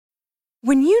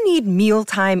When you need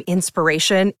mealtime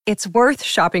inspiration, it's worth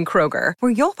shopping Kroger,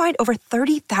 where you'll find over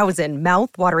 30,000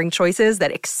 mouth-watering choices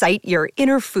that excite your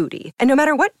inner foodie. And no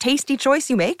matter what tasty choice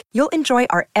you make, you'll enjoy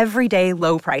our everyday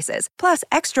low prices, plus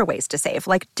extra ways to save,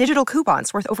 like digital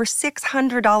coupons worth over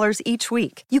 $600 each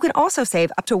week. You can also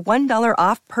save up to $1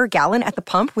 off per gallon at the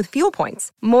pump with fuel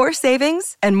points. More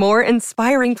savings and more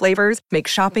inspiring flavors make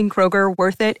shopping Kroger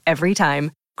worth it every time.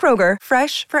 Kroger,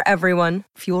 fresh for everyone.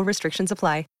 Fuel restrictions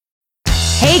apply.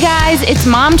 Hey guys, it's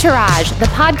Mom Tourage, the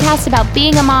podcast about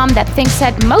being a mom that thinks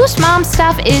that most mom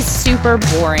stuff is super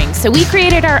boring. So we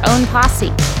created our own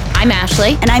posse. I'm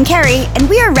Ashley. And I'm Carrie, and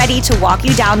we are ready to walk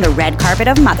you down the red carpet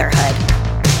of motherhood.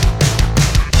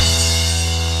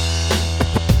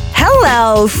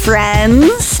 Hello,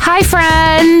 friends. Hi,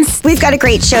 friends. We've got a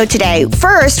great show today.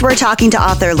 First, we're talking to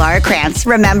author Lara Krantz.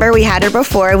 Remember, we had her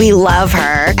before. We love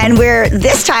her. And we're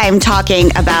this time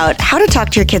talking about how to talk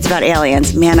to your kids about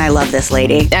aliens. Man, I love this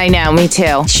lady. I know, me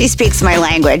too. She speaks my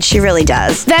language. She really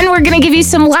does. Then we're going to give you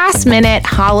some last-minute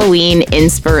Halloween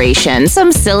inspiration.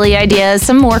 Some silly ideas,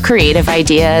 some more creative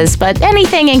ideas, but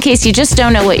anything in case you just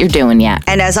don't know what you're doing yet.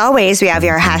 And as always, we have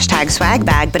your hashtag swag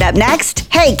bag. But up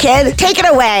next, hey, kid, take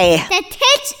it away. The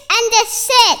tits and the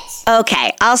shits.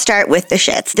 Okay, I'll start with the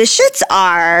shits. The shits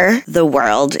are the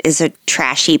world is a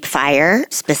trash heap fire,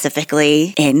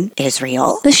 specifically in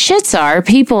Israel. The shits are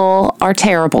people are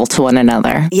terrible to one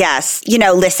another. Yes.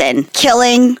 Listen,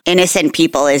 killing innocent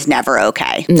people is never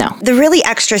okay. No. The really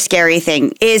extra scary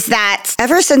thing is that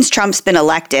ever since Trump's been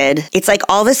elected, it's like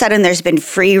all of a sudden there's been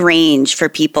free range for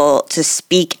people to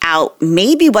speak out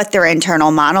maybe what their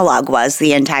internal monologue was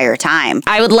the entire time.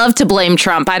 I would love to blame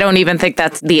Trump. I don't even think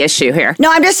that's the issue here.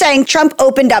 No, I'm just saying Trump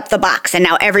opened up the box and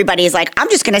now everybody's like, I'm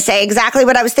just going to say exactly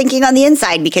what I was thinking on the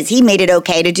inside because he made it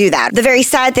okay to do that. The very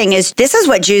sad thing is this is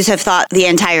what Jews have thought the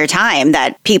entire time,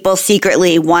 that people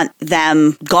secretly want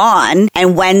them gone.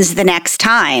 And when's the next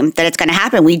time that it's going to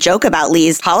happen? We joke about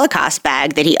Lee's Holocaust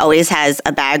bag, that he always has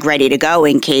a bag ready to go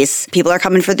in case people are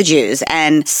coming for the Jews.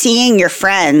 And seeing your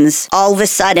friends, all of a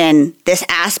sudden, this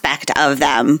aspect of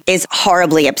them is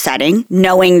horribly upsetting.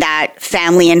 Knowing that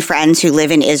family and friends who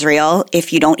live in Israel,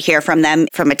 if you don't hear from them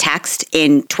from a text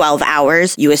in 12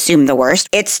 hours, you assume the worst.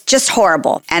 It's just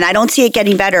horrible. And I don't see it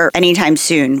getting better anytime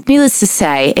soon. Needless to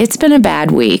say, it's been a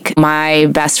bad week. My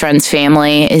best friend's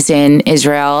family is in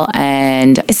Israel,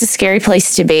 and it's a scary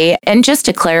place to be. And just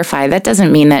to clarify, that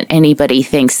doesn't mean that anybody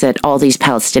thinks that all these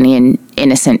Palestinian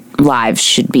innocent lives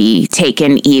should be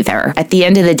taken either. At the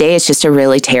end of the day, it's just a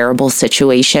really terrible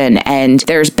situation, and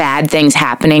there's bad things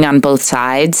happening on both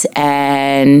sides,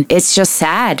 and it's just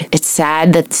sad. It's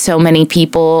sad that so many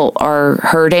people are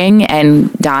hurting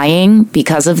and dying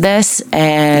because of this,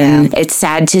 and it's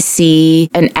sad to see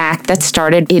an act that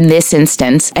started in this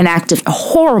instance, an act of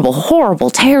horrible, horrible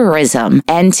terrorism,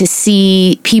 and to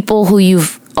see people who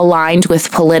you've aligned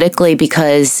with politically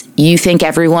because you think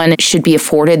everyone should be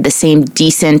afforded the same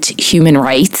decent human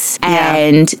rights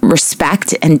and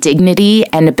respect and dignity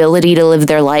and ability to live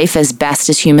their life as best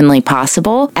as humanly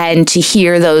possible. And to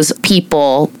hear those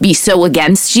people be so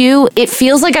against you, it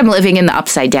feels like I'm living in the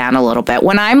upside down a little bit.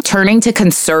 When I'm turning to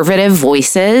conservative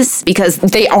voices because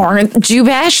they aren't Jew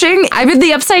bashing, I'm in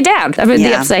the upside down.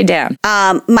 The upside down.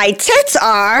 My tits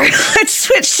are, let's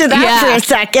switch to that for a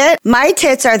second. My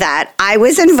tits are that I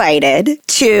was invited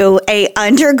to a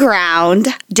underground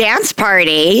dance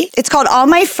party. It's called All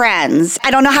My Friends.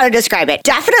 I don't know how to describe it.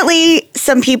 Definitely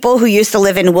some people who used to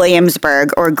live in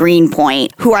Williamsburg or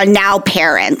Greenpoint who are now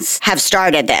parents have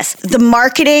started this. The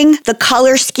marketing, the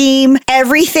color scheme,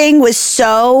 everything was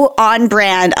so on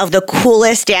brand of the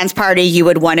coolest dance party you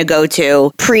would want to go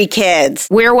to pre-kids.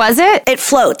 Where was it? It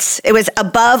floats. It was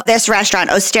above this restaurant,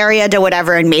 Osteria de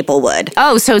whatever in Maplewood.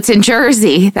 Oh, so it's in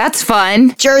Jersey. That's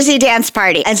fun. Jersey dance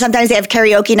party. And sometimes they have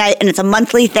karaoke night and it's a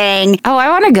monthly thing. Oh, I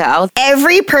want to go.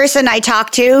 Every person I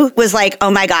talked to was like,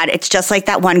 oh my God, it's just like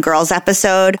that one Girls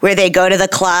episode where they go to the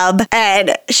club and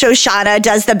Shoshana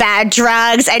does the bad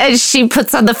drugs. And she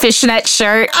puts on the fishnet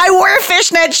shirt. I wore a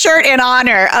fishnet shirt in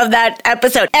honor of that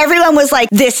episode. Everyone was like,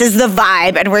 this is the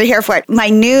vibe and we're here for it. My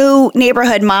new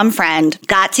neighborhood mom friend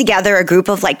got together a group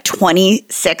of like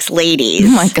 26 ladies.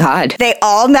 Oh my God. They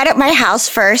all met at my house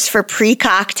first for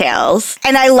pre-cocktails.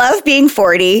 And I love being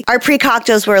 40. Our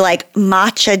pre-cocktails were like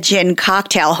matcha gin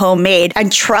cocktail, homemade,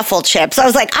 and truffle chips. I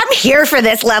was like, I'm here for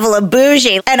this level of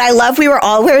bougie. And I love we were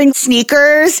all wearing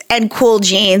sneakers and cool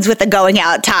jeans with a going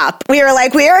out top. We were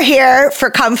like, we are here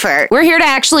for comfort. We're here to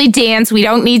actually dance. We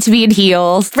don't need to be in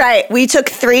heels. Right. We took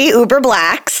 3 Uber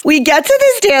Blacks. We get to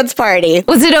this dance party.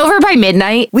 Was it over by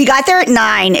midnight? We got there at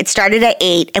 9. It started at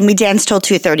 8 and we danced till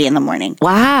 2:30 in the morning.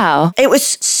 Wow. It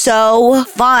was so so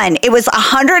fun. It was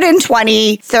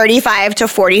 120 35 to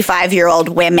 45-year-old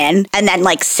women and then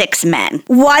like 6 men.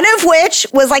 One of which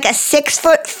was like a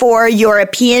 6'4"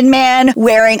 European man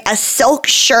wearing a silk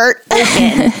shirt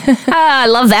open. I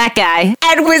love that guy.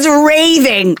 And was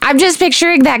raving. I'm just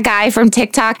picturing that guy from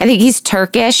TikTok. I think he's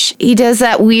Turkish. He does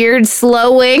that weird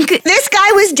slow wink. This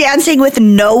guy was dancing with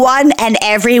no one and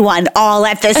everyone all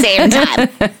at the same time.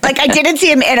 Like, I didn't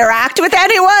see him interact with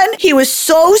anyone. He was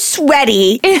so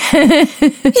sweaty.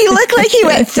 He looked like he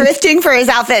went thrifting for his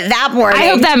outfit that morning. I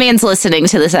hope that man's listening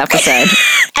to this episode.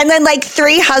 And then like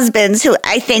 3 husbands who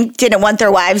I think didn't want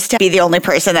their wives to be the only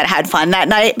person that had fun that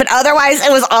night. But otherwise,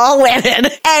 it was all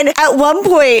women. And at one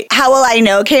point, How Will I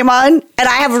Know came on. And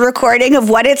I have a recording of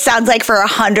what it sounds like for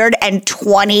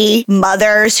 120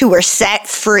 mothers who were set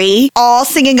free, all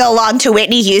singing along to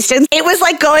Whitney Houston. It was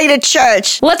like going to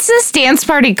church. What's this dance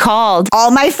party called?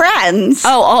 All My Friends.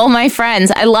 Oh, All My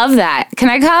Friends. I love that. Can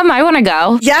I come? I want to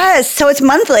go. Yes. So it's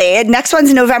monthly. Next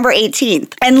one's November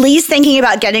 18th. And Lee's thinking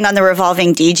about getting on the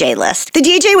revolving DJ list. The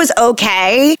DJ was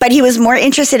okay, but he was more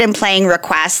interested in playing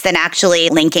requests than actually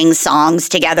linking songs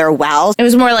together well. It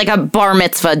was more like a bar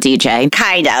mitzvah DJ.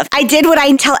 Kind of. I did what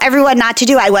I tell everyone not to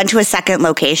do. I went to a second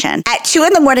location. At 2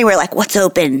 a.m, we're like, what's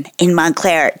open in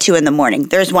Montclair at 2 a.m?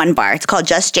 There's one bar. It's called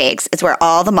Just Jake's. It's where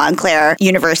all the Montclair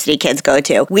University kids go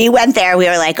to. We went there. We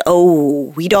were like,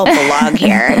 oh, we don't belong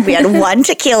here. We had 1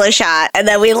 tequila shot and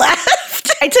then we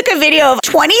left. I took a video of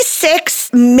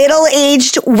 26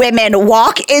 middle-aged women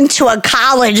walk into a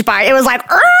college bar. It was like,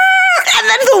 "Arr!" And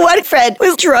then the one friend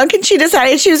was drunk and she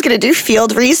decided she was going to do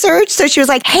field research. So she was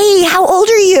like, hey, how old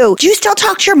are you? Do you still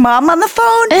talk to your mom on the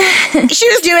phone? She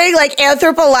was doing like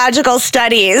anthropological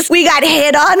studies. We got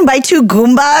hit on by 2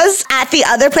 Goombas at the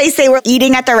other place. They were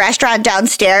eating at the restaurant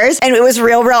downstairs and it was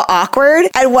real awkward.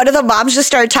 And one of the moms just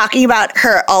started talking about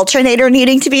her alternator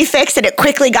needing to be fixed and it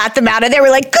quickly got them out of there.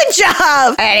 We're like, good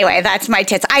job. Anyway, that's my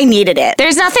tits. I needed it.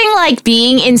 There's nothing like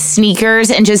being in sneakers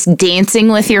and just dancing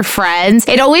with your friends.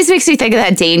 It always makes me think of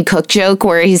that Dane Cook joke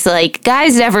where he's like,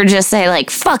 guys never just say like,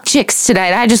 fuck chicks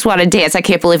tonight. I just want to dance. I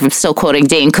can't believe I'm still quoting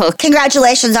Dane Cook.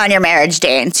 Congratulations on your marriage,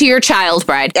 Dane. To your child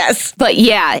bride. Yes. But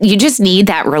yeah, you just need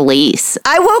that release.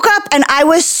 I woke up and I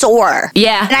was sore.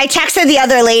 Yeah. And I texted the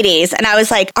other ladies and I was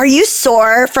like, are you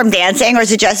sore from dancing or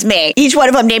is it just me? Each one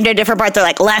of them named a different part. They're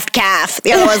like left calf.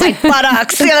 The other was like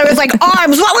buttocks. The other was like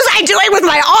arms. What was I doing with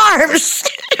my arms?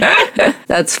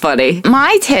 That's funny.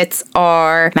 My tits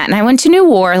are, Matt and I went to New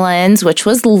Orleans, which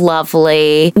was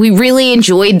lovely. We really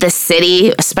enjoyed the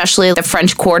city, especially the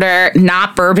French Quarter,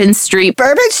 not Bourbon Street.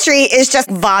 Bourbon Street is just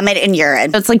vomit and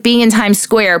urine. It's like being in Times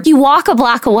Square. You walk a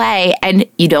block away and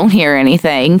you don't hear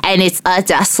anything. And it's a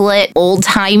desolate,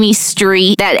 old-timey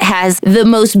street that has the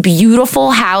most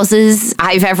beautiful houses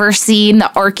I've ever seen.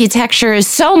 The architecture is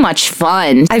so much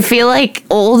fun. I feel like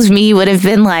old me would have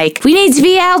been like, we need to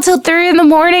be out till 3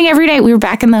 a.m. every night. We were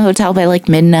back in the hotel by like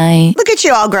midnight. Look at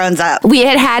you all grown up. We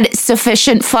had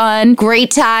sufficient fun,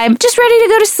 great time, just ready to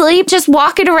go to sleep, just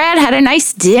walking around, had a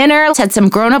nice dinner, had some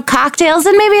grown-up cocktails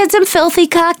and maybe had some filthy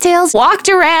cocktails, walked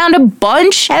around a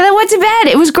bunch and then went to bed.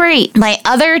 It was great. My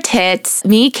other tits,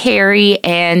 me, Carrie,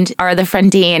 and our other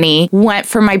friend Danny went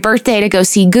for my birthday to go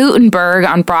see Gutenberg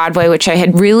on Broadway, which I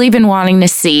had really been wanting to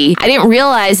see. I didn't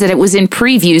realize that it was in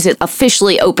previews. It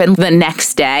officially opened the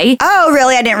next day. Oh,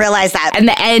 really? I didn't realize that. And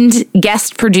the end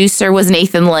guest producer was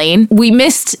Nathan Lane. We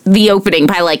missed the opening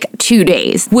by like 2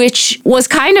 days, which was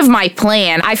kind of my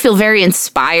plan. I feel very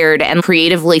inspired and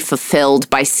creatively fulfilled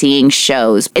by seeing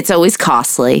shows. It's always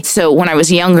costly. So when I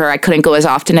was younger, I couldn't go as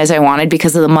often as I wanted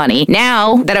because of the money.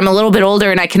 Now that I'm a little bit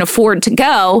older and I can afford to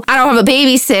go, I don't have a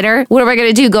babysitter. What am I going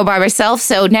to do? Go by myself?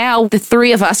 So now the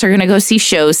 3 of us are going to go see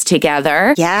shows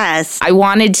together. Yes. I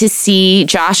wanted to see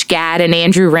Josh Gad and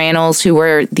Andrew Rannells, who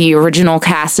were the original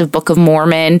cast of Book of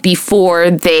Mormon,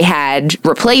 before they had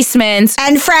replacements.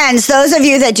 And friends, those of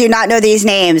you that do not know these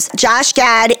names, Josh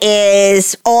Gad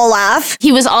is Olaf.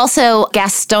 He was also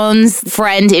Gaston's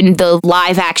friend in the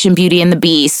live action Beauty and the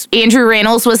Beast. Andrew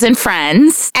Rannells was in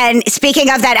Friends. And speaking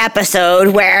of that episode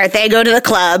where they go to the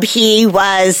club, he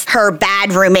was her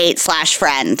bad roommate /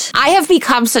 friend. I have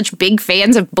become such big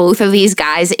fans of both of these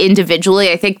guys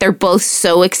individually. I think they're both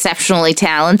so exceptionally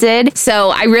talented. So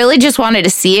I really just wanted to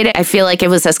see it. I feel like it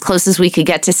was as close as we could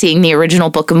get to seeing the original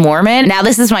Book of Mormon. Now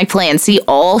this is my plan. See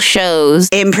all shows.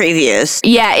 In previews.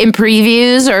 Yeah, in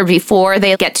previews or before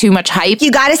they get too much hype.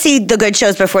 You got to see the good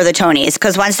shows before the Tonys,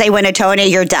 because once they win a Tony,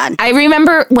 you're done. I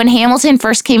remember when Hamilton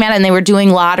first came out and they were doing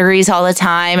lotteries all the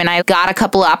time, and I got a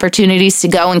couple of opportunities to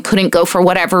go and couldn't go for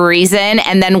whatever reason.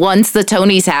 And then once the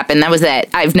Tonys happened, that was it.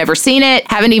 I've never seen it.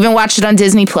 Haven't even watched it on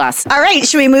Disney+. All right,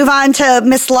 should we move on to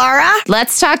Miss Laura?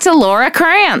 Let's talk to Laura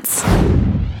Krantz.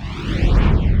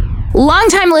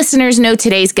 Longtime listeners know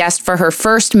today's guest for her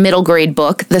first middle grade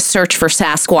book, The Search for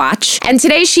Sasquatch. And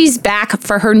today she's back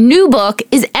for her new book,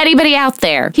 Is Anybody Out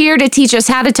There? Here to teach us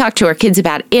how to talk to our kids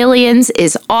about aliens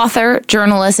is author,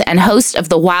 journalist, and host of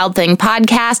the Wild Thing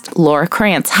podcast, Laura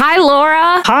Krantz. Hi,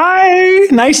 Laura. Hi.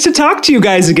 Nice to talk to you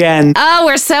guys again. Oh,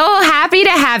 we're so happy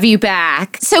to have you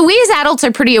back. So we as adults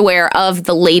are pretty aware of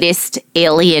the latest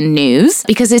alien news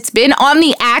because it's been on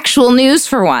the actual news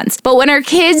for once. But when our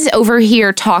kids over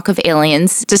here talk of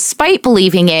aliens, despite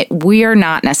believing it, we're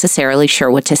not necessarily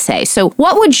sure what to say. So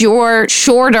what would your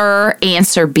shorter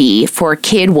answer be for a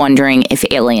kid wondering if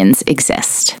aliens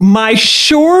exist? My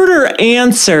shorter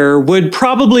answer would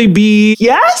probably be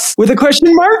yes, with a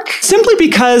question mark, simply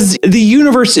because the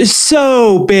universe is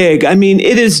so big. I mean,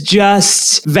 it is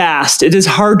just vast. It is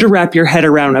hard to wrap your head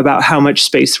around about how much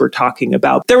space we're talking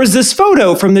about. There was this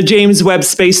photo from the James Webb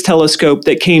Space Telescope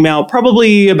that came out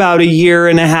probably about a year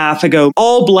and a half ago,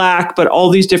 all black, but all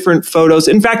these different photos.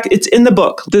 In fact, it's in the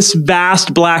book, this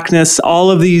vast blackness, all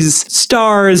of these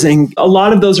stars, and a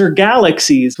lot of those are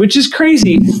galaxies, which is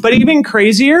crazy. But even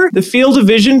crazier, the field of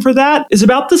vision for that is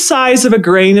about the size of a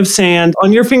grain of sand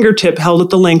on your fingertip held at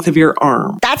the length of your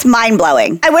arm. That's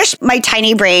mind-blowing. I wish my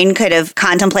tiny brain could have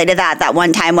contemplated that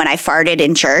one time when I farted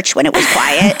in church when it was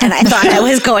quiet and I thought I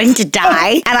was going to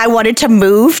die and I wanted to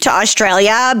move to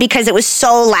Australia because it was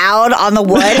so loud on the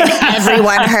wood and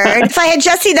everyone heard. If I had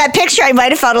just seen that picture, I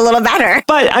might have felt a little better.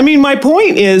 But I mean, my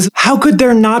point is, how could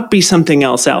there not be something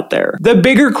else out there? The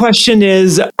bigger question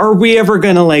is, are we ever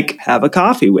going to have a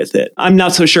coffee with it? I'm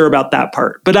not so sure about that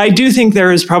part, but I do think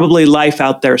there is probably life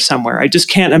out there somewhere. I just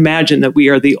can't imagine that we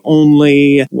are the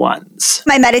only ones.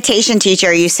 My meditation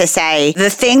teacher used to say, the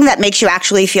thing that makes you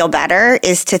actually feel better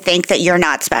is to think that you're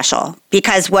not special.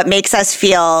 Because what makes us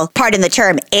feel, pardon the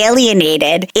term,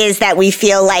 alienated is that we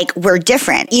feel like we're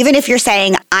different. Even if you're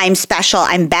saying, I'm special,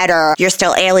 I'm better, you're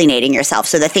still alienating yourself.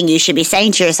 So the thing you should be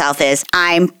saying to yourself is,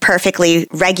 I'm perfectly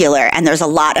regular and there's a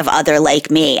lot of other like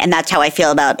me. And that's how I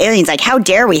feel about aliens. Like, how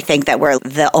dare we think that we're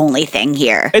the only thing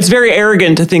here? It's very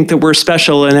arrogant to think that we're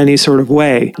special in any sort of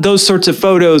way. Those sorts of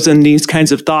photos and these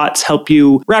kinds of thoughts help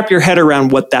you wrap your head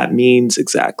around what that means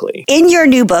exactly. In your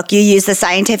new book, you use the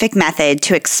scientific method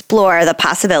to explore the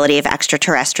possibility of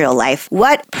extraterrestrial life.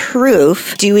 What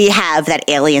proof do we have that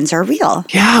aliens are real?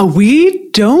 Yeah, we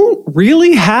don't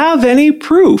really have any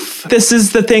proof. This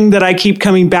is the thing that I keep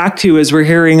coming back to as we're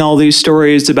hearing all these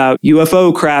stories about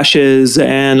UFO crashes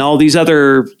and all these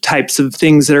other types of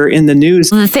things that are in the news.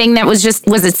 The thing that was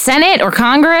it Senate or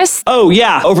Congress? Oh,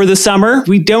 yeah. Over the summer,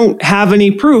 we don't have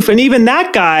any proof. And even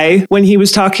that guy, when he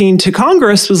was talking to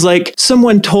Congress, was like,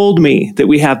 someone told me that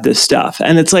we have this stuff.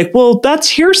 And it's like, well, that's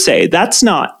hearsay. That's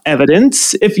not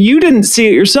evidence. If you didn't see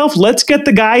it yourself, let's get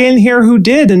the guy in here who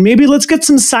did. And maybe let's get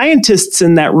some scientists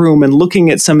in that room and looking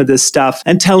at some of this stuff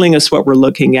and telling us what we're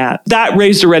looking at. That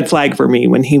raised a red flag for me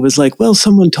when he was like, well,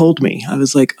 someone told me. I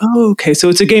was like, oh, okay. So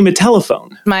it's a game of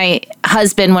telephone. My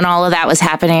husband, when all of that was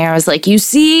happening, I was like, you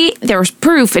see, there's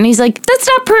proof. And he's like, that's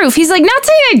not proof. He's like, not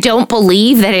saying I don't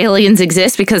believe that aliens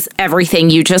exist because everything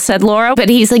you just said, Laura, but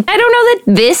he's like, I don't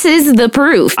know that this is the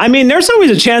proof. I mean, there's always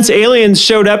a chance aliens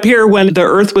showed up here when the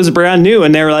Earth was brand new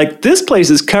and they were like, this place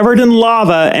is covered in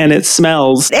lava and it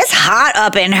smells. It's hot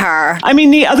up in her. I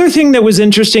mean, the other thing that was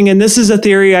interesting, and this is a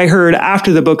theory I heard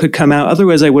after the book had come out,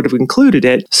 otherwise I would have included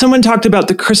it. Someone talked about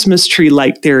the Christmas tree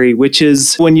light theory, which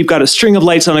is when you've got a string of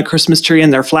lights on a Christmas tree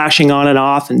and they're flashing on and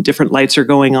off and different lights are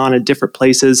going on in different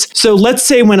places. So let's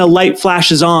say when a light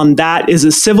flashes on, that is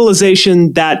a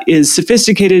civilization that is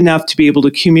sophisticated enough to be able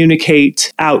to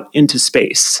communicate out into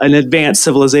space, an advanced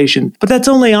civilization. But that's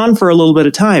only on for a little bit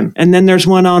of time. And then there's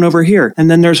one on over here. And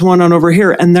then there's one on over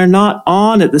here. And they're not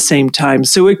on at the same time.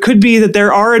 So it could be that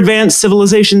there are advanced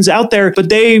civilizations out there, but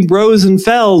they rose and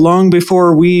fell long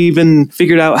before we even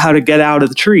figured out how to get out of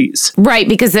the trees. Right,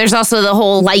 because there's also the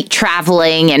whole light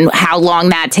traveling and how long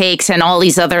that takes and all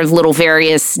these other little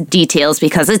various details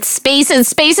because it's space and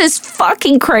space is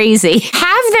fucking crazy.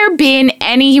 Have there been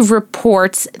any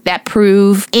reports that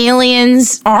prove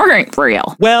aliens aren't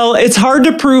real? Well, it's hard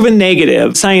to prove a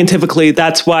negative scientifically.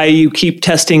 That's why you keep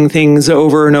testing things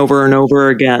over and over and over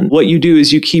again. What you do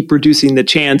is you keep reducing the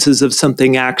chances of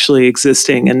something actually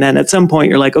existing. And then at some point,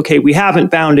 you're like, okay, we haven't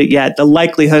found it yet. The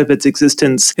likelihood of its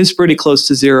existence is pretty close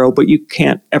to zero, but you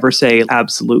can't ever say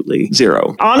absolutely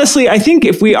zero. Honestly, I think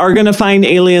if we are going to find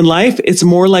alien life, it's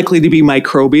more likely to be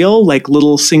microbial, like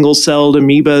little single-celled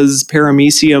amoebas,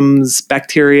 parameciums,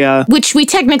 bacteria. Which we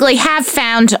technically have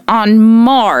found on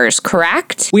Mars,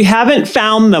 correct? We haven't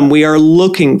found them. We are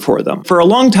looking for them. For a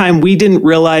long time, we didn't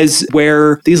realize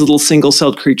where these little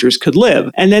single-celled creatures could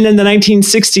live. And then in the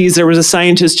 1960s, there was a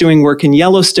scientist doing work in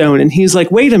Yellowstone, and he's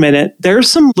like, wait a minute,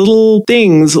 there's some little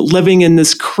things living in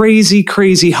this crazy,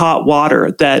 crazy hot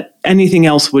water that anything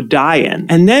else would die in.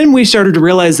 And then we started to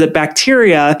realize that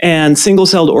bacteria and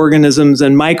single-celled organisms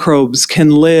and microbes can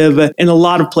live in a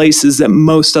lot of places that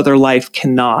most other life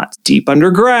cannot. Deep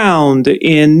underground,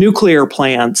 in nuclear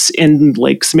plants, in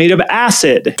lakes made of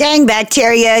acid. Dang,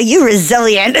 bacteria, you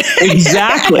resilient.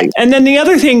 Exactly. And then the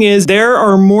other thing is there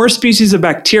are more species of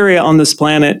bacteria on this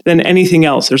planet than anything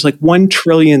else. There's like 1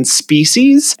 trillion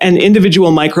species, and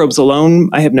individual microbes alone,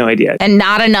 I have no idea. And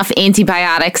not enough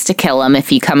antibiotics to kill them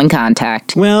if you come in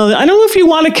contact. Well, I don't know if you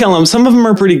want to kill them. Some of them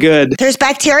are pretty good. There's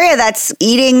bacteria that's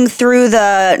eating through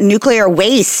the nuclear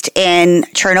waste in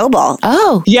Chernobyl.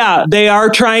 Oh. Yeah, they are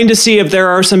trying to see if there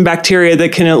are some bacteria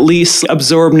that can at least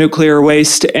absorb nuclear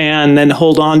waste and then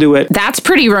hold on to it. That's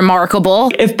pretty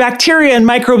remarkable. If bacteria and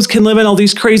microbes can live in all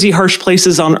these crazy harsh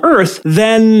places on Earth,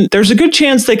 then there's a good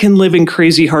chance they can live in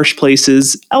crazy harsh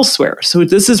places elsewhere. So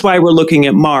this is why we're looking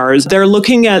at Mars. They're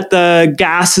looking at the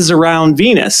gases around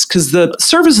Venus because the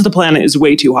surface of the planet is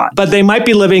way too hot, but they might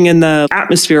be living in the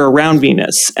atmosphere around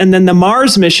Venus. And then the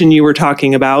Mars mission you were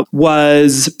talking about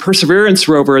was Perseverance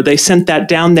rover. They sent that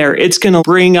down there. It's going to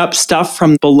bring up stuff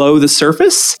from below the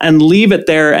surface and leave it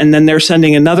there. And then they're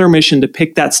sending another mission to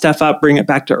pick that stuff up, bring it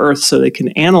back to Earth so they can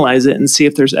analyze it and see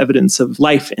if there's evidence of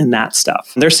life in that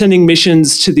stuff. They're sending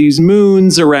missions to these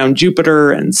moons around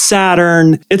Jupiter and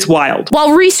Saturn. It's wild.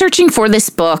 While researching for this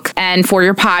book and for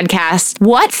your podcast,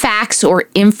 what facts or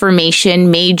information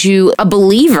made you a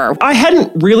believer? I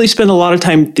hadn't really spent a lot of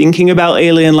time thinking about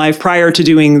alien life prior to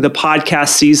doing the podcast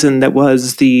season that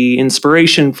was the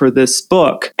inspiration for this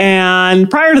book. And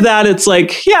prior to that, it's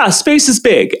like, yeah, space is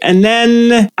big. And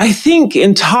then I think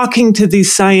in talking to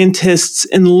these scientists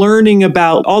and learning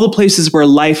about all the places where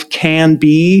life can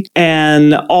be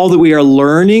and all that we are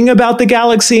learning about the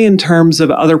galaxy in terms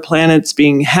of other planets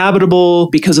being habitable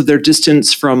because of their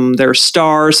distance from their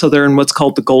star. So they're in what's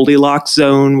called the Goldilocks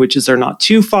zone, which is they're not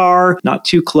too far, not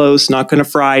too close, not going to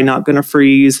fry, not going to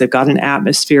freeze. They've got an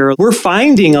atmosphere. We're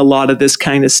finding a lot of this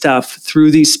kind of stuff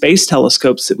through these space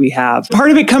telescopes that we have.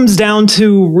 Part of it comes down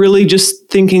to really just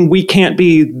thinking we can't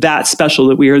be that special,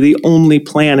 that we are the only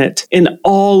planet in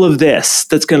all of this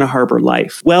that's going to harbor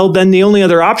life. Well, then the only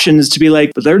other option is to be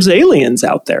like, but there's aliens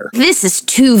out there. This is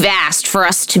too vast for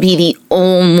us to be the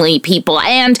only people,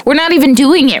 and we're not even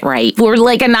doing it right. We're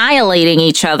like annihilating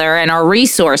each other and our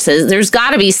resources. There's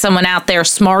got to be someone out there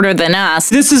smarter than us.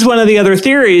 This is one of the other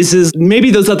theories is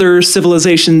maybe those other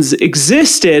civilizations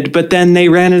existed, but then they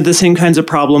ran into the same kinds of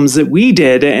problems that we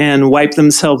did and wiped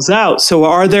themselves out. So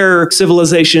are there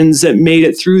civilizations that made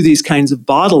it through these kinds of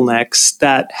bottlenecks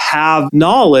that have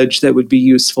knowledge that would be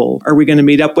useful? Are we going to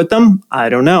meet up with them? I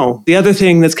don't know. The other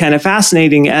thing that's kind of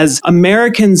fascinating, as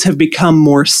Americans have become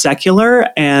more secular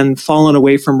and fallen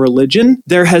away from religion,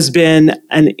 there has been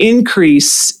an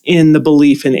increase in the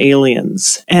belief in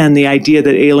aliens and the idea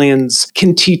that aliens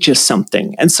can teach us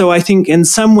something. And so I think in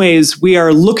some ways we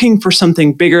are looking for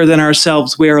something bigger than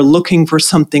ourselves. We are looking for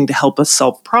something to help us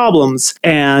solve problems.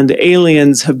 And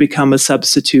aliens have become a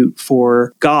substitute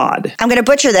for God. I'm going to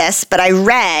butcher this, but I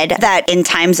read that in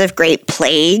times of great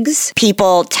plagues,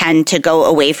 people tend to go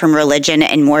away from religion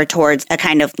and more towards a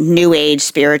kind of new age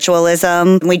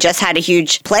spiritualism. We just had a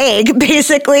huge plague,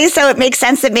 basically. So it makes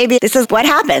sense that maybe this is what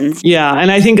happens. Yeah.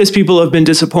 And I think as people have been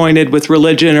disappointed with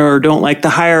religion or don't like the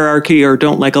hierarchy or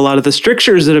don't like a lot of the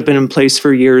strictures that have been in place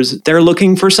for years, they're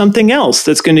looking for something else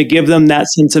that's going to give them that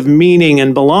sense of meaning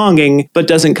and belonging, but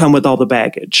doesn't come with all the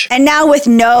baggage. And now with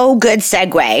no good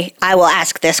segue. I will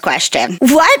ask this question.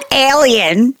 What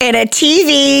alien in a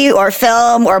TV or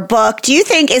film or book do you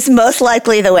think is most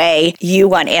likely the way you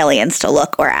want aliens to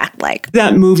look or act like?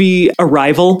 That movie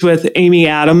Arrival with Amy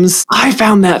Adams, I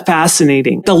found that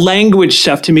fascinating. The language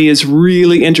stuff to me is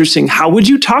really interesting. How would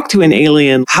you talk to an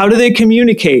alien? How do they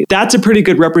communicate? That's a pretty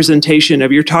good representation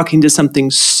of you're talking to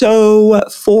something so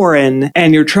foreign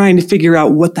and you're trying to figure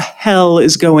out what the hell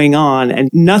is going on, and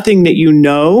nothing that you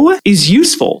know is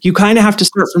useful. You kind of have to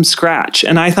start from scratch.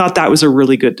 And I thought that was a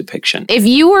really good depiction. If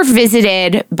you were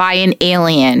visited by an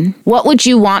alien, what would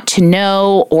you want to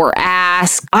know or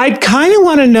ask? I'd kind of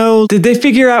want to know, did they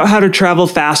figure out how to travel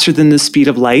faster than the speed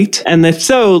of light? And if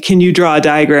so, can you draw a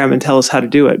diagram and tell us how to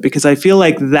do it? Because I feel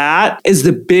like that is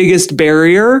the biggest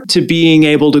barrier to being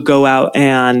able to go out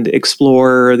and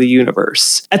explore the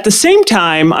universe. At the same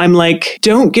time, I'm like,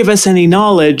 don't give us any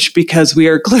knowledge because we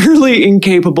are clearly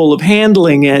incapable of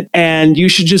handling it, and you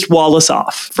should just wall us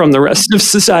off from the rest of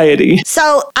society.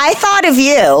 So I thought of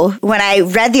you when I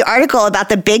read the article about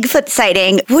the Bigfoot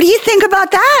sighting. What do you think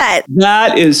about that?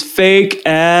 That is fake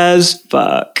as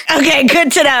fuck. Okay,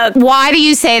 good to know. Why do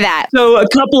you say that? So a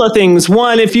couple of things.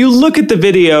 One, if you look at the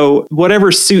video,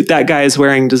 whatever suit that guy is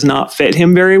wearing does not fit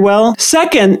him very well.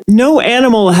 Second, no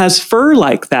animal has fur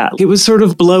like that. It was sort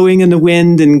of blowing in the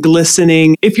wind and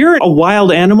glistening. If you're a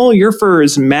wild animal, your fur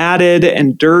is matted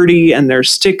and dirty and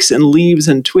there's sticks and leaves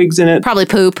and twigs in it. Probably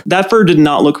poop. That fur did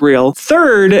not look real.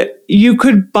 Third, you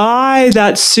could buy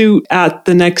that suit at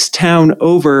the next town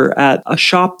over at a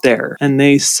shop there, and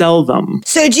they sell them.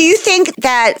 So do you think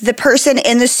that the person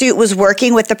in the suit was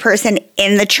working with the person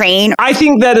in the train? I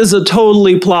think that is a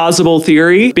totally plausible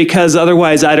theory, because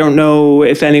otherwise I don't know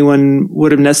if anyone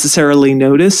would have necessarily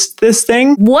noticed this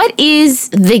thing. What is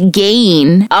the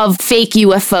gain of fake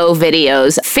UFO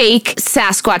videos, fake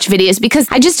Sasquatch videos? Because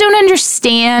I just don't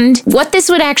understand what this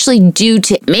would actually do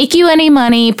to make you any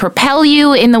money, propel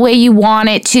you in the way you want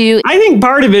it to. I think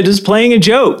part of it is playing a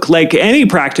joke. Like any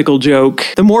practical joke,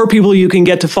 the more people you can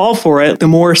get to fall for it, the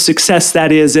more success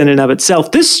that is in and of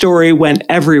itself. This story went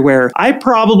everywhere. I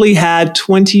probably had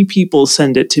 20 people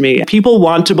send it to me. People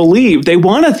want to believe. They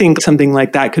want to think something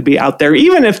like that could be out there,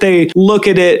 even if they look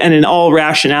at it and in all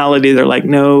rationality, they're like,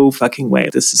 no fucking way.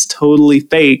 This is totally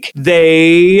fake.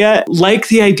 They like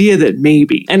the idea that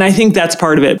maybe. And I think that's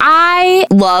part of it. I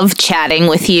love chatting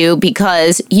with you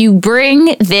because you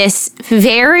bring this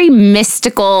very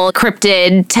mystical,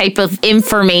 cryptid type of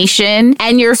information,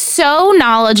 and you're so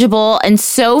knowledgeable and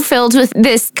so filled with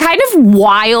this kind of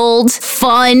wild,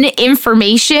 fun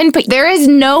information, but there is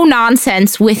no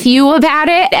nonsense with you about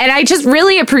it. And I just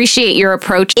really appreciate your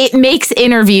approach. It makes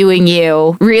interviewing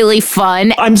you really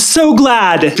fun. I'm so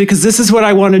glad, because this is what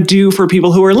I want to do for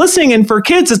people who are listening, and for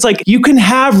kids. It's like you can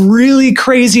have really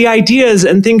crazy ideas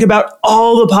and think about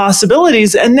all the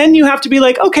possibilities, and then you have to be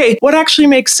like, okay, what actually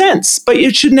makes sense? But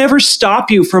it should never stop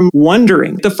you from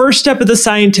wondering. The first step of the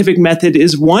scientific method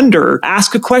is wonder.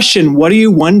 Ask a question. What are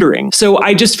you wondering? So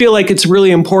I just feel like it's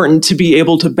really important to be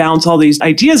able to bounce all these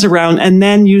ideas around and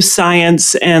then use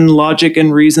science and logic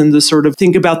and reason to sort of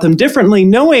think about them differently,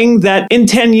 knowing that in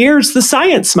 10 years, the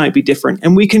science might be different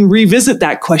and we can revisit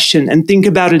that question and think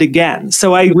about it again.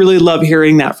 So I really love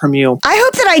hearing that from you. I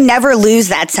hope that I never lose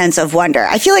that sense of wonder.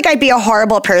 I feel like I'd be a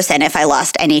horrible person if I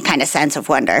lost any kind of sense of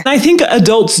wonder. I think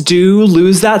adults do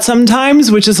lose that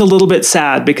sometimes, which is a little bit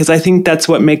sad, because I think that's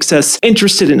what makes us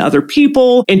interested in other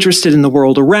people, interested in the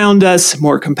world around us,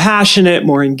 more compassionate,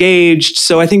 more engaged.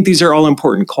 So I think these are all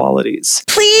important qualities.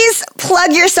 Please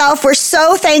plug yourself. We're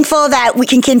so thankful that we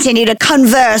can continue to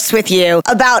converse with you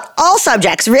about all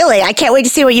subjects, really. I can't wait to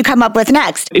see what you come up with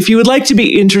next. If you would like to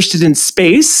be interested in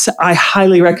space, I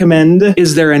highly recommend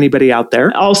Is There Anybody Out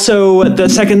There? Also, the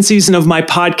second season of my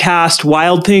podcast,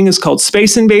 Wild Thing, is called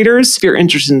Space Invaders. If you're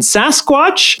interested in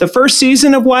Sasquatch, the first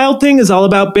season of Wild Thing is all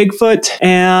about Bigfoot,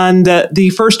 and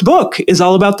the first book is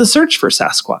all about the search for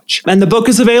Sasquatch. And the book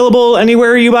is available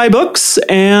anywhere you buy books,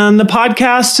 and the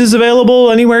podcast is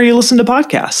available anywhere you listen to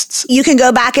podcasts. You can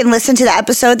go back and listen to the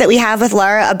episode that we have with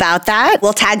Laura about that.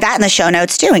 We'll tag that in the show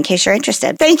notes too, in case you're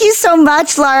interested. Thank you so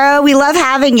much, Laura. We love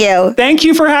having you. Thank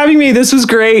you for having me. This was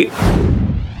great.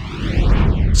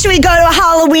 Should we go to a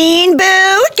Halloween,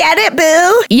 Boo? Get it,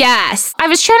 Boo? Yes. I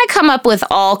was trying to come up with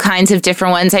all kinds of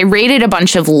different ones. I rated a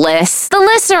bunch of lists. The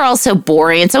lists are also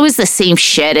boring. It's always the same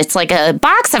shit. It's like a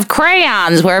box of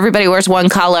crayons where everybody wears one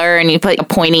color and you put a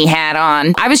pointy hat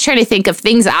on. I was trying to think of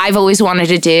things I've always wanted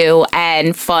to do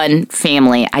and fun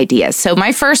family ideas. So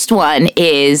my first one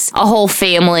is a whole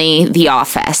family The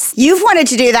Office. You've wanted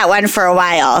to do that one for a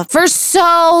while. For so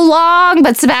long,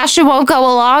 but Sebastian won't go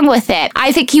along with it.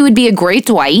 I think he would be a great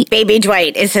Dwight. Dwight. Baby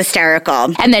Dwight is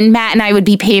hysterical. And then Matt and I would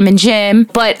be Pam and Jim.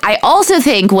 But I also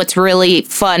think what's really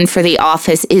fun for The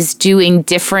Office is doing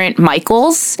different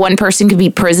Michaels. One person could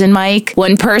be Prison Mike.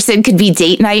 One person could be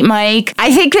Date Night Mike.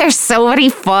 I think there's so many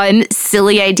fun,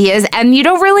 silly ideas. And you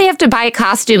don't really have to buy a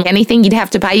costume. Anything you'd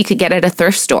have to buy, you could get at a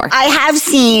thrift store. I have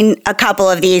seen a couple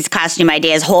of these costume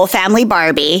ideas. Whole family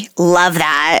Barbie. Love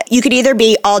that. You could either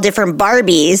be all different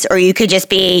Barbies or you could just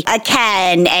be a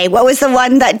Ken, what was the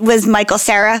one that was Michael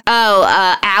Cera?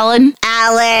 Oh, Alan.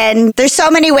 Alan. There's so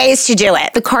many ways to do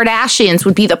it. The Kardashians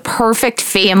would be the perfect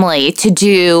family to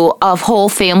do a whole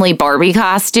family Barbie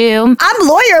costume. I'm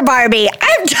lawyer Barbie.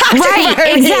 I'm Dr. Right,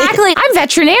 Barbie. exactly. I'm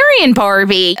veterinarian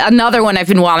Barbie. Another one I've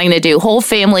been wanting to do. Whole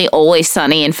family Always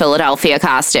Sunny in Philadelphia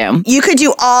costume. You could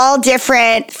do all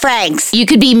different Franks. You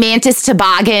could be Mantis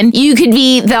Toboggan. You could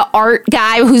be the art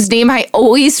guy whose name I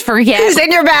always forget. Who's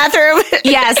in your bathroom?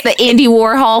 Yes, the Andy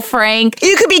Warhol Frank.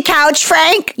 You could be Couch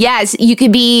Frank. Yes, you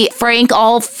could be Frank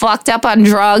all fucked up on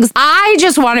drugs. I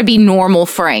just want to be normal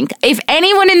Frank. If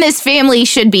anyone in this family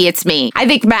should be, it's me. I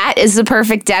think Matt is the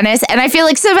perfect Dennis, and I feel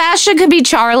like Sebastian could be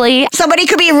Charlie. Somebody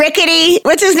could be Rickety.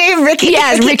 What's his name? Rickety.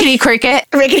 Yes, Rickety Cricket.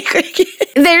 Rickety Cricket.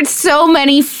 There's so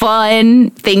many fun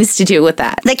things to do with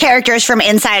that. The characters from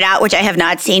Inside Out, which I have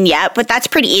not seen yet, but that's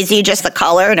pretty easy, just the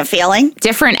color and a feeling.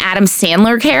 Different Adam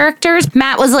Sandler characters.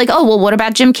 Matt was like, oh, well, what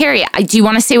about Jim Carrey? Do you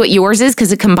want to say what yours is?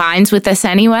 Because it combines with this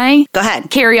anyway. Go ahead.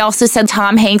 Carrie also said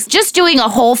Tom Hanks. Just doing a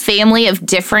whole family of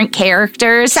different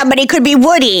characters. Somebody could be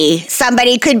Woody.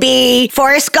 Somebody could be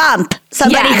Forrest Gump.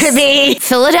 Somebody could be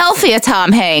Philadelphia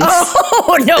Tom Hanks.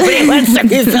 Oh, nobody wants to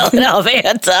be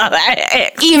Philadelphia Tom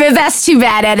Hanks. Even that's too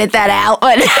bad. Edit that out.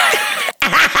 But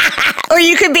or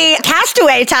you could be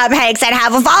Castaway Tom Hanks and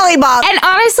have a volleyball. And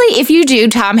honestly, if you do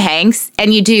Tom Hanks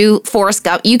and you do Forrest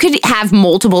Gump, you could have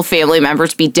multiple family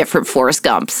members be different Forrest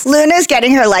Gumps. Luna's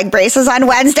getting her leg braces on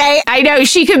Wednesday. I know,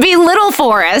 she could be little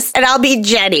Forrest. And I'll be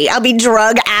Jenny. I'll be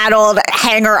drug-addled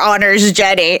hanger-honors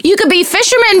Jenny. You could be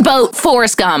fisherman boat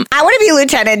Forrest Gump. I want to be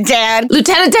Lieutenant Dan.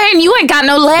 Lieutenant Dan, you ain't got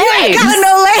no legs. You ain't got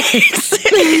no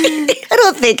legs. I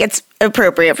don't think it's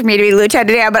appropriate for me to be Lieutenant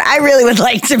Dan, but I really would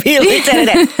like to be Lieutenant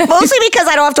Dan. Mostly because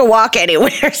I don't have to walk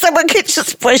anywhere. Someone could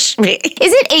just push me.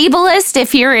 Is it ableist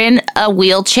if you're in a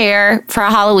wheelchair for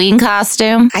a Halloween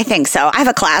costume? I think so. I have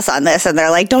a class on this and they're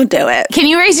like, don't do it. Can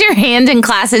you raise your hand in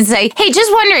class and say, hey,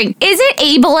 just wondering, is it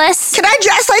ableist? Can I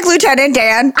dress like Lieutenant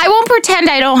Dan? I won't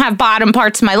pretend I don't have bottom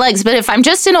parts of my legs, but if I'm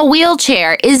just in a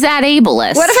wheelchair, is that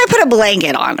ableist? What if I put a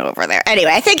blanket on over there?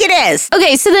 Anyway, I think it is.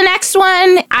 Okay, so the next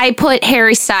one, I put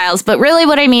Harry Styles, but really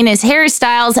what I mean is Harry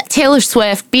Styles, Taylor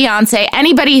Swift, Beyonce,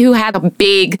 anybody who had a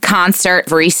big concert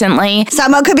recently.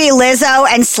 Someone could be Lizzo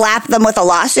and slap them with a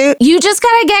lawsuit. You just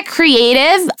gotta get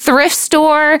creative. Thrift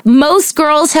store. Most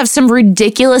girls have some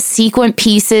ridiculous sequin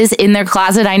pieces in their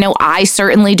closet. I know I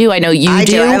certainly do. I know you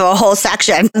do. I have a whole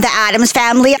section. The Addams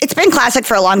Family. It's been classic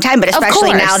for a long time, but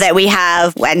especially now that we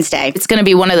have Wednesday. It's gonna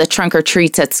be one of the trunk or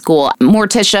treats at school.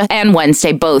 Morticia and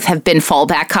Wednesday both have been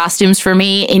fallback costumes for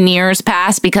me in years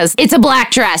past because it's a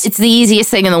black dress. It's the easiest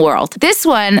thing in the world. This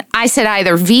one, I said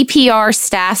either VPR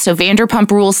staff, so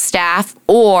Vanderpump Rules staff,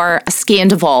 or a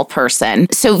Scandival person.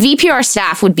 So VPR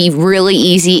staff would be really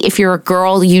easy. If you're a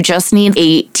girl, you just need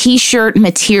a t-shirt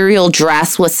material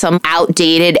dress with some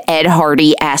outdated Ed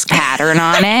Hardy-esque pattern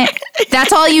on it.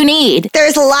 That's all you need.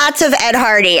 There's lots of Ed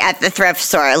Hardy at the thrift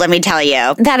store, let me tell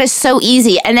you. That is so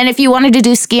easy. And then if you wanted to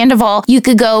do Scandival, you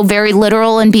could go very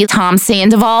literal and be Tom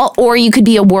Sandoval, or you could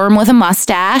be a worm with a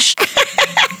mustache.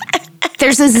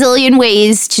 There's a zillion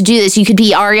ways to do this. You could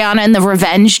be Ariana in the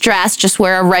revenge dress, just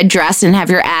wear a red dress and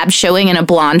have your abs showing in a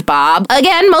blonde bob.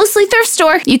 Again, mostly thrift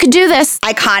store. You could do this.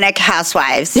 Iconic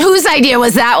housewives. Whose idea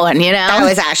was that one, you know? That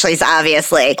was Ashley's,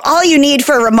 obviously. All you need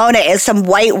for Ramona is some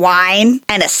white wine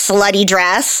and a slutty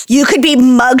dress. You could be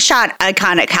mugshot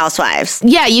iconic housewives.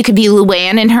 Yeah, you could be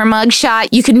Luann in her mugshot.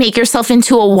 You could make yourself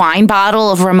into a wine bottle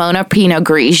of Ramona Pinot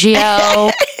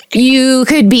Grigio. You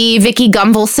could be Vicky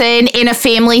Gunvalson in a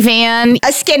family van.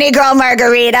 A skinny girl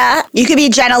margarita. You could be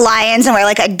Jenna Lyons and wear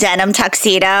like a denim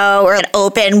tuxedo or an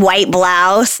open white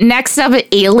blouse. Next up,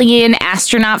 alien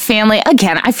astronaut family.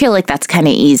 Again, I feel like that's kind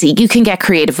of easy. You can get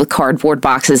creative with cardboard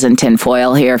boxes and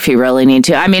tinfoil here if you really need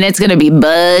to. I mean, it's going to be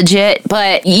budget,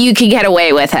 but you can get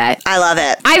away with it. I love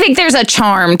it. I think there's a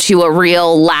charm to a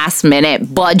real last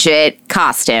minute budget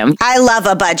costume. I love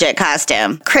a budget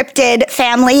costume. Cryptid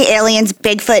family, aliens,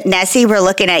 Bigfoot, Nessie, we're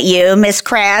looking at you, Miss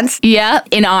Krantz. Yeah,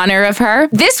 in honor of her.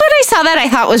 This one I saw that I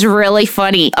thought was really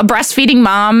funny. A breastfeeding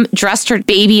mom dressed her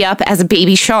baby up as a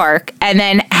baby shark and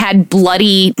then had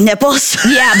bloody nipples.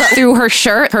 Yeah, but through her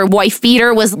shirt, her wife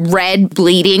beater was red,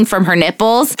 bleeding from her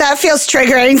nipples. That feels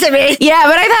triggering to me. Yeah,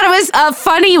 but I thought it was a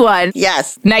funny one.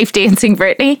 Yes. Knife dancing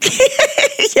Britney.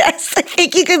 Yes, I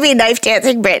think you could be knife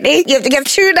dancing Britney. You have to get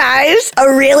 2 knives,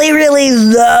 a really, really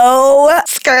low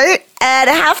skirt, and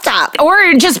a half top.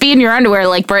 Or just be in your underwear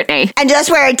like Britney. And just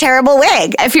wear a terrible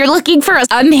wig. If you're looking for an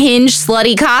unhinged,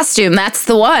 slutty costume, that's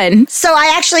the one. So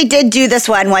I actually did do this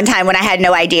one time when I had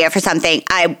no idea for something.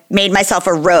 I made myself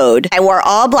a road. I wore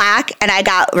all black and I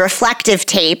got reflective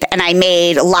tape and I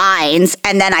made lines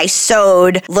and then I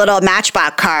sewed little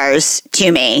Matchbox cars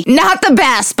to me. Not the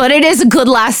best, but it is a good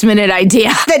last minute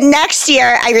idea. The next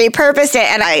year I repurposed it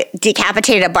and I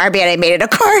decapitated a Barbie and I made it a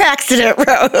car accident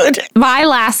road. My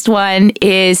last one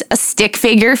is a stick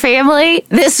figure family.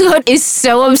 This one is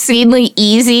so obscenely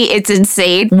easy. It's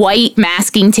insane. White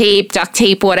masking tape, duct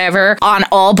tape, whatever, on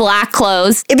all black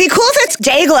clothes. It'd be cool if it's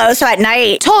day glow, so at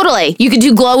night. Totally. You could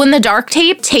do glow in the dark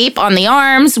tape on the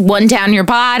arms, one down your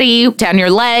body, down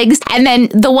your legs. And then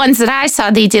the ones that I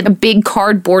saw, they did a big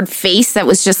cardboard face that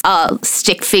was just a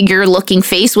stick figure looking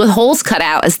face with holes cut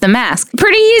out as the mask.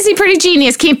 Pretty easy, pretty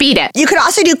genius. Can't beat it. You could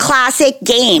also do classic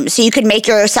games. So you could make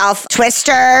yourself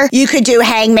Twister. You could do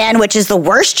Hangman, which is the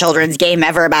worst children's game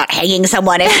ever about hanging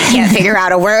someone if you can't figure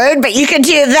out a word. But you could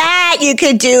do that. You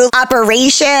could do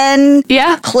Operation.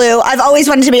 Yeah. Clue. I've always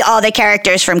wanted to be all the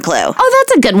characters from Clue. Oh,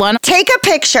 that's a good one. Take a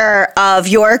picture of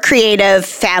your creative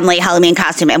family Halloween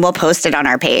costume and we'll post it on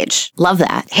our page. Love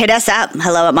that. Hit us up.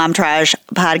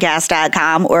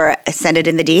 hello@momtrashpodcast.com or send it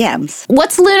in the DMs.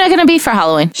 What's Luna going to be for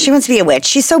Halloween? She wants to be a witch.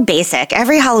 She's so basic.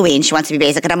 Every Halloween she wants to be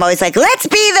basic. And I'm always like, let's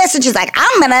be this. And she's like,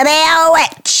 I'm going to be a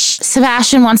witch.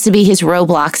 Sebastian wants to be his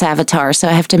Roblox avatar, so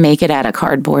I have to make it out of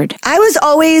cardboard. I was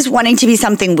always wanting to be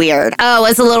something weird. Oh,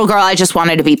 as a little girl, I just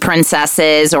wanted to be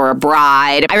princesses or a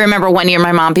bride. I remember one year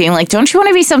my mom being like, don't you want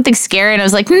to be something scary? And I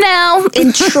was like, no.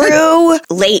 In true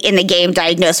late in the game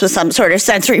diagnosed with some sort of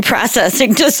sensory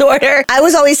processing disorder, I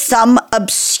was always some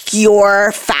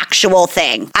obscure factual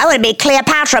thing. I want to be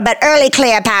Cleopatra, but early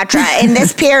Cleopatra in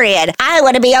this period. I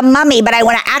want to be a mummy, but I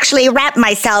want to actually wrap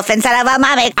myself instead of a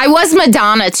mummy. I was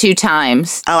Madonna 2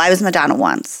 times. Oh, I was Madonna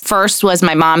once. First was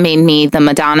my mom made me the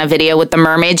Madonna video with the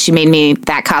mermaid. She made me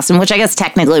that costume, which I guess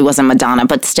technically wasn't Madonna,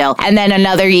 but still. And then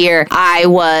another year, I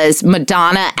was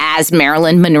Madonna as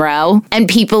Marilyn Monroe. And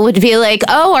people would be like,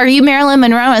 oh, are you Marilyn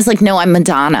Monroe? I was like, no, I'm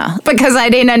Madonna. Because I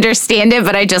didn't understand it,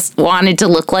 but I just wanted to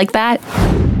look like that.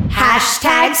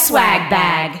 Hashtag swag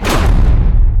bag.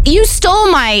 You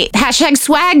stole my hashtag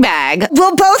swag bag.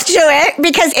 We'll both do it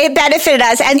because it benefited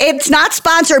us and it's not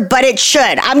sponsored, but it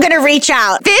should. I'm going to reach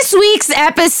out. This week's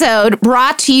episode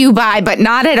brought to you by, but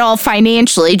not at all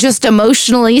financially, just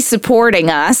emotionally supporting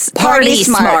us, Party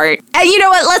Smart. And you know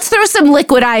what? Let's throw some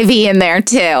Liquid IV in there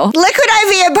too. Liquid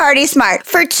IV and Party Smart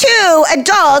for 2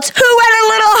 adults who went a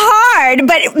little hard,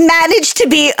 but managed to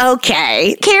be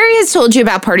okay. Carrie has told you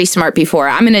about Party Smart before.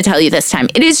 I'm going to tell you this time.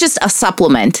 It is just a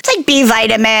supplement. It's like B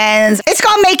vitamins. It's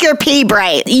gonna make your pee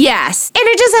bright. Yes. And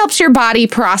it just helps your body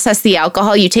process the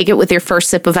alcohol. You take it with your first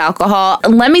sip of alcohol.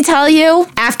 And let me tell you,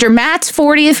 after Matt's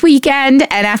 40th weekend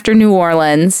and after New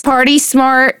Orleans, Party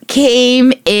Smart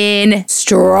came in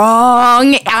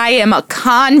strong. I am a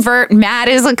convert. Matt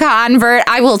is a convert.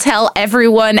 I will tell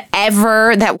everyone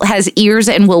ever that has ears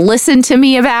and will listen to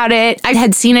me about it. I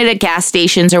had seen it at gas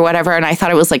stations or whatever, and I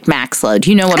thought it was like Max Load.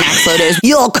 You know what Max Load is?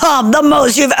 You'll come the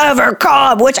most you've ever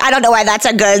come, which I don't know why that's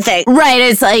a good thing. Right,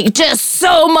 it's like just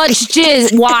so much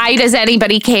jizz. Why does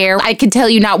anybody care? I can tell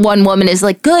you not one woman is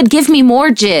like, good, give me more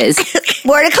jizz.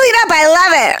 More to clean up, I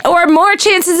love it. Or more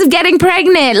chances of getting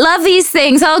pregnant. Love these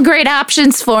things, all great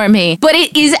options for me. But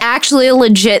it is actually a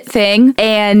legit thing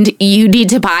and you need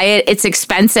to buy it. It's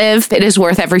expensive. It is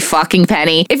worth every fucking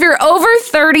penny. If you're over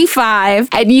 35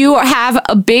 and you have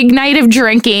a big night of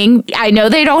drinking, I know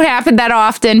they don't happen that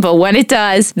often, but when it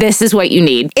does, this is what you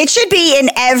need. It should be in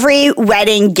every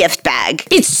wedding gift bag.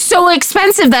 It's so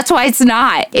expensive. That's why it's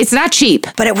not. It's not cheap.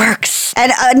 But it works.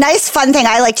 And a nice fun thing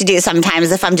I like to do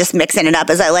sometimes if I'm just mixing it up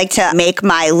is I like to make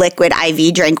my liquid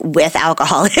IV drink with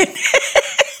alcohol in it.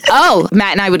 Oh,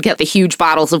 Matt and I would get the huge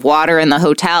bottles of water in the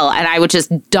hotel, and I would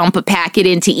just dump a packet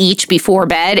into each before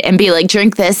bed and be like,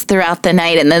 drink this throughout the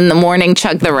night, and then in the morning,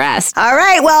 chug the rest. All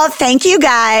right. Well, thank you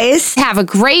guys. Have a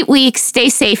great week. Stay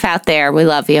safe out there. We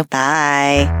love you.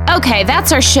 Bye. Okay,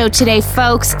 that's our show today,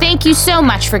 folks. Thank you so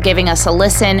much for giving us a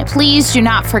listen. Please do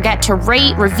not forget to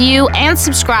rate, review, and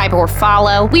subscribe or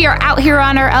follow. We are out here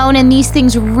on our own, and these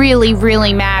things really,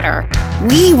 really matter.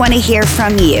 We want to hear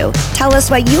from you. Tell us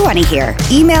what you want to hear.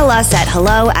 Email us at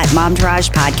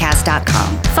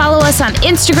hello@momtouragepodcast.com. Follow us on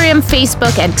Instagram,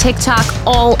 Facebook, and TikTok,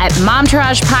 all at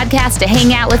Momtourage Podcast, to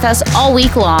hang out with us all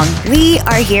week long. We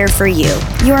are here for you.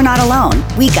 You are not alone.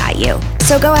 We got you.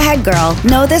 So go ahead, girl.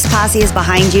 Know this posse is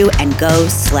behind you and go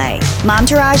slay.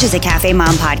 Momtourage is a Cafe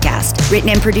Mom podcast. Written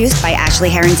and produced by Ashley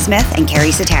Herring-Smith and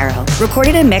Carrie Sotero.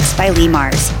 Recorded and mixed by Lee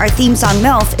Mars. Our theme song,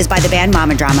 MILF, is by the band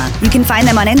Mama Drama. You can find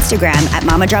them on Instagram at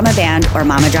Mama Drama Band or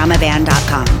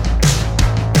mamadramaband.com.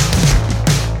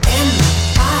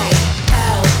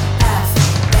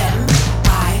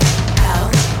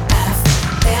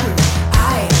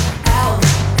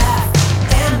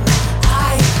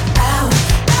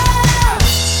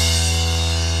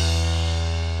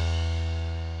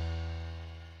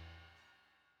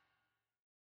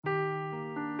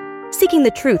 Seeking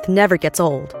the truth never gets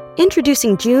old.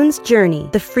 Introducing June's Journey,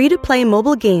 the free-to-play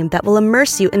mobile game that will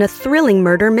immerse you in a thrilling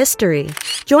murder mystery.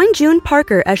 Join June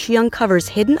Parker as she uncovers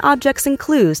hidden objects and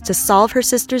clues to solve her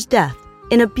sister's death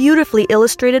in a beautifully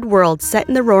illustrated world set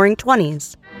in the Roaring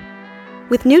 '20s.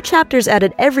 With new chapters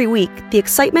added every week, the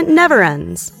excitement never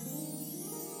ends.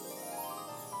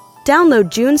 Download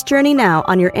June's Journey now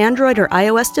on your Android or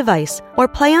iOS device, or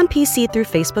play on PC through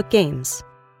Facebook Games.